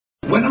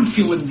when I'm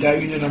feeling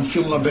down and I'm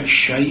feeling a bit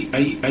shy,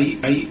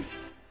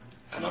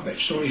 and a bit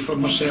sorry for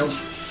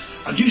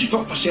myself, I do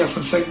stop myself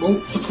and think, well,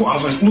 look what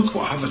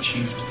I've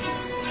achieved.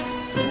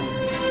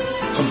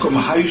 I've got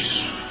my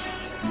house,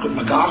 I've got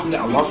my garden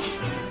that I love,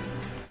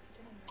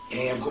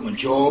 I've got my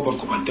job, I've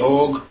got my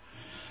dog,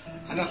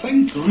 and I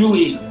think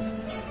really,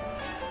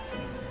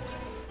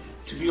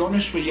 to be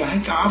honest with you, I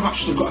think I've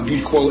actually got a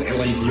good quality of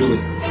life, really.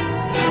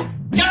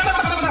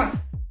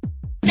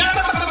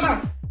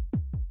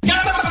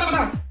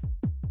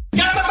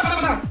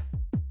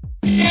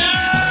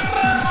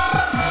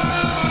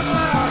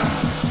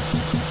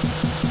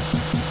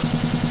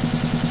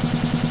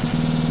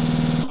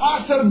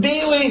 Arthur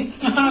Daley!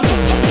 Arthur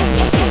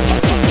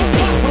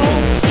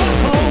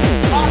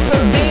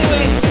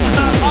Daley!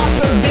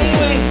 Arthur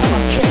Daley! I'm a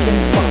chicken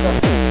fucker.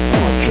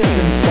 I'm a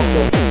chicken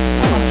fucker.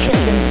 I'm a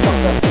chicken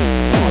fucker.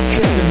 I'm a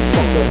chicken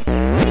fucker.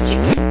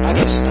 I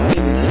get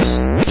started with this.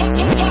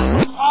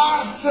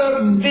 Arthur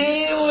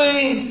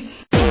Daley!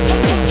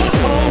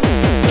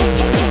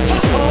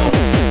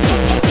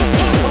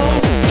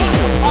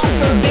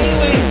 Arthur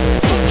Daley!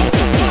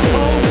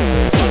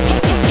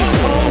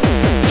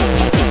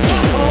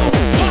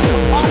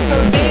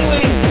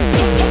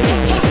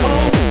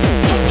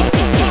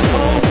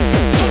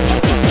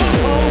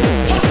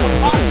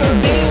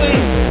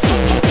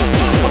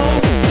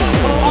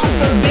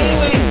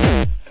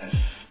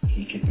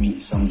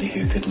 Somebody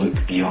who could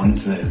look beyond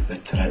the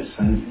Tourette's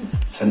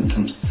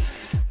symptoms,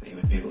 that he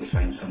would be able to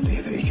find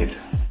somebody that he could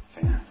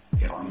kind of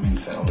get on with and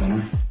settle down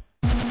with.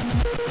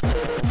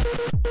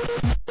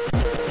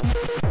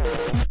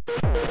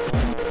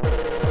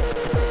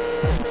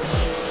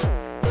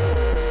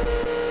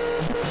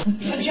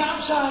 It's a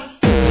job site.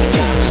 It's a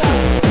job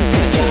site. It's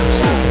a job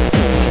site.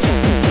 It's a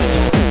job site.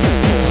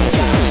 It's a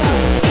job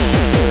site.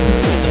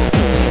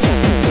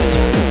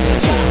 It's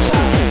a job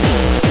site.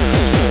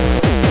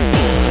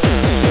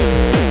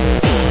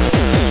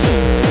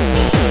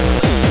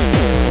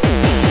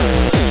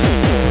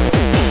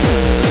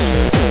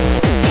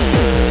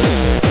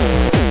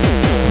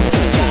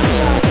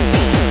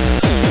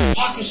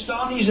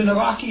 Pakistanis and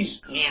Iraqis.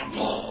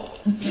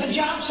 It's a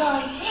job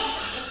site.